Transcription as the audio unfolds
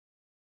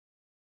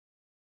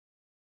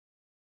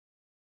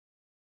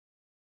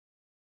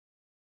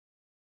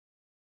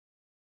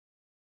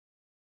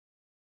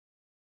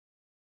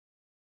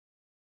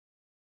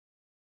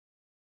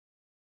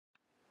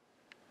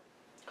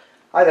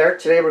Hi there,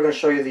 today we're going to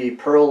show you the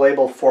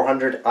PEARLabel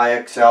 400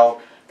 IXL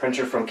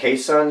printer from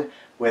KSun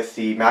with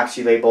the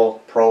MaxiLabel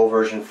Pro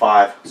version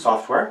 5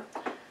 software.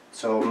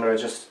 So I'm going to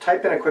just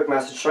type in a quick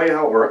message, show you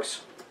how it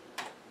works,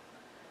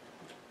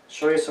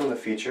 show you some of the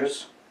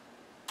features.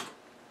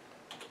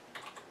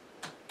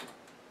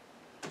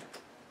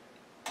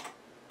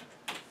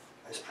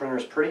 This printer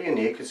is pretty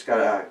unique, it's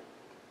got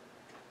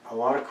a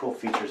lot of cool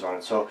features on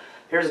it. So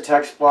here's a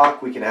text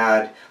block, we can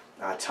add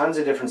tons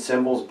of different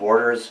symbols,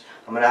 borders.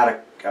 I'm going to add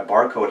a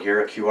barcode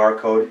here, a QR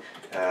code.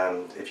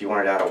 If you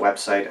wanted to add a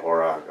website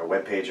or a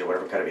web page or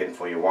whatever kind of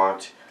info you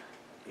want,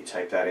 you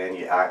type that in,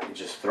 you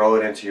just throw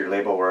it into your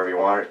label wherever you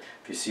want it.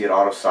 If you see it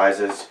auto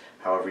sizes,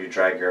 however you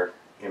drag your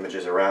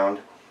images around,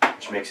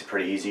 which makes it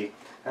pretty easy.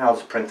 And I'll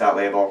just print that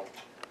label.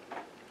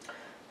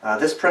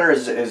 This printer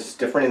is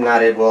different in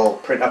that it will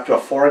print up to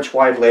 4-inch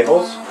wide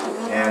labels,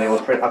 and it will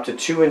print up to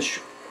 2-inch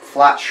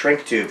flat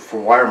shrink tube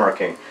for wire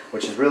marking,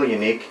 which is really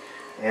unique.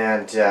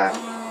 And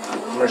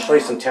I'm going to show you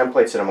some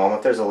templates in a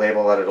moment. There's a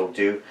label that it'll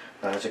do.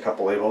 There's a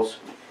couple labels.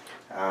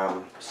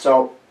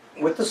 So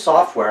with the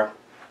software,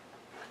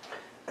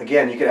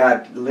 again, you can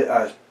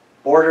add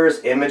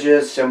borders,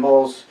 images,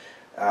 symbols,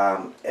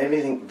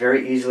 everything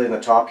very easily in the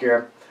top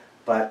here.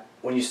 But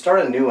when you start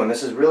a new one,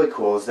 this is really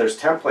cool, is there's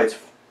templates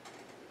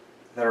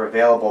that are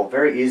available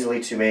very easily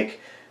to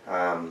make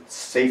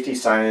safety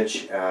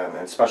signage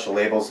and special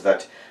labels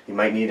that you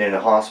might need in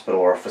a hospital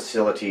or a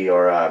facility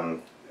or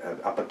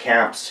up at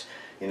camps.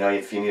 You know,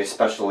 if you need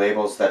special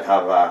labels that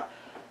have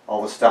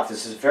all the stuff,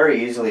 this is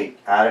very easily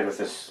added with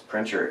this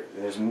printer.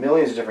 There's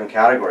millions of different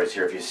categories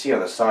here. If you see on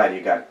the side,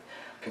 you got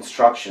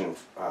construction,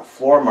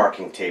 floor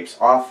marking tapes,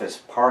 office,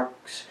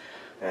 parks.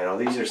 You know,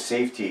 these are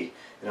safety.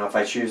 You know, if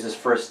I choose this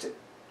first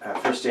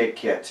aid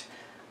kit,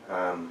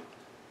 there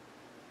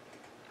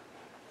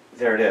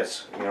it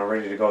is. You know,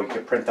 ready to go. You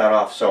can print that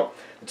off. So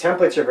the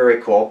templates are very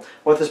cool.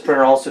 What this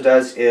printer also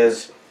does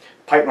is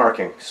pipe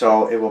marking.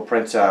 So it will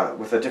print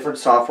with a different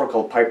software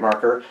called Pipe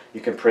Marker.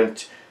 You can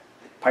print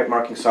pipe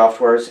marking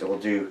softwares. It will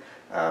do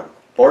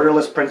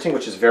borderless printing,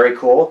 which is very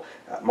cool.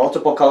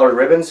 Multiple colored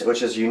ribbons,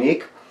 which is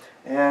unique.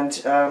 And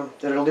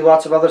it'll do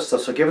lots of other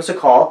stuff. So give us a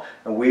call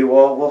and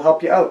we'll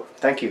help you out.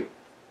 Thank you.